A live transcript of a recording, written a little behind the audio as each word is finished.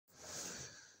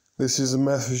This is a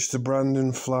message to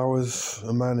Brandon Flowers,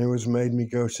 a man who has made me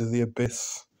go to the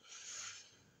abyss.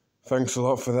 Thanks a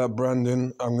lot for that,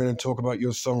 Brandon. I'm going to talk about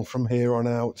your song from here on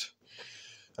out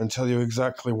and tell you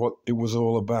exactly what it was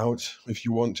all about, if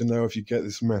you want to know, if you get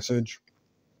this message.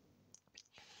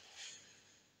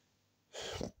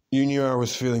 You knew I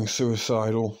was feeling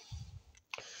suicidal,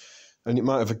 and it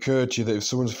might have occurred to you that if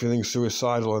someone's feeling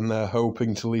suicidal and they're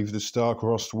hoping to leave the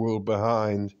star-crossed world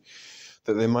behind,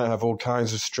 that they might have all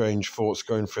kinds of strange thoughts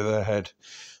going through their head,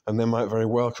 and they might very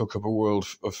well cook up a world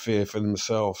of fear for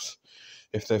themselves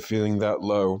if they're feeling that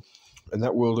low. And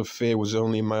that world of fear was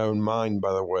only in my own mind,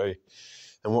 by the way.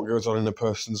 And what goes on in a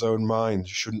person's own mind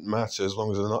shouldn't matter as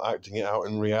long as they're not acting it out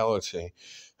in reality.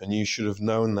 And you should have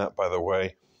known that, by the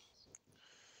way.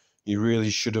 You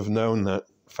really should have known that.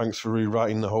 Thanks for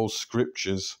rewriting the whole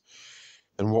scriptures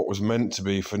and what was meant to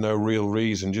be for no real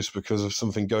reason, just because of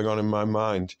something going on in my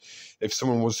mind. If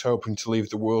someone was hoping to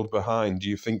leave the world behind, do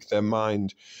you think their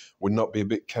mind would not be a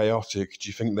bit chaotic? Do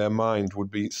you think their mind would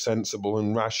be sensible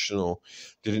and rational?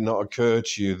 Did it not occur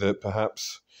to you that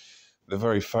perhaps the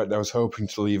very fact that I was hoping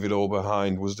to leave it all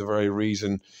behind was the very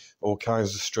reason all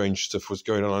kinds of strange stuff was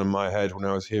going on in my head when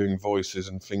I was hearing voices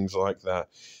and things like that?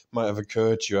 Might have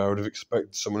occurred to you. I would have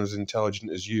expected someone as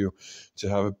intelligent as you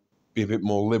to be a bit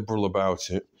more liberal about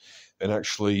it and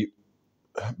actually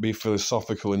be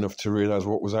philosophical enough to realise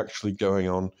what was actually going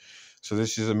on. So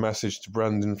this is a message to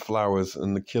Brandon Flowers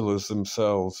and the killers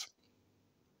themselves.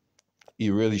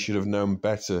 You really should have known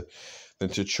better than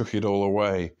to chuck it all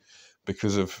away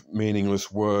because of meaningless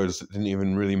words that didn't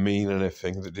even really mean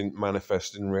anything, that didn't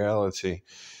manifest in reality,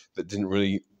 that didn't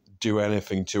really do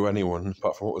anything to anyone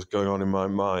apart from what was going on in my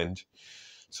mind.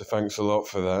 So thanks a lot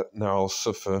for that. Now I'll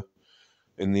suffer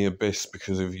in the abyss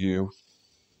because of you.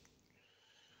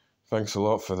 Thanks a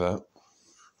lot for that.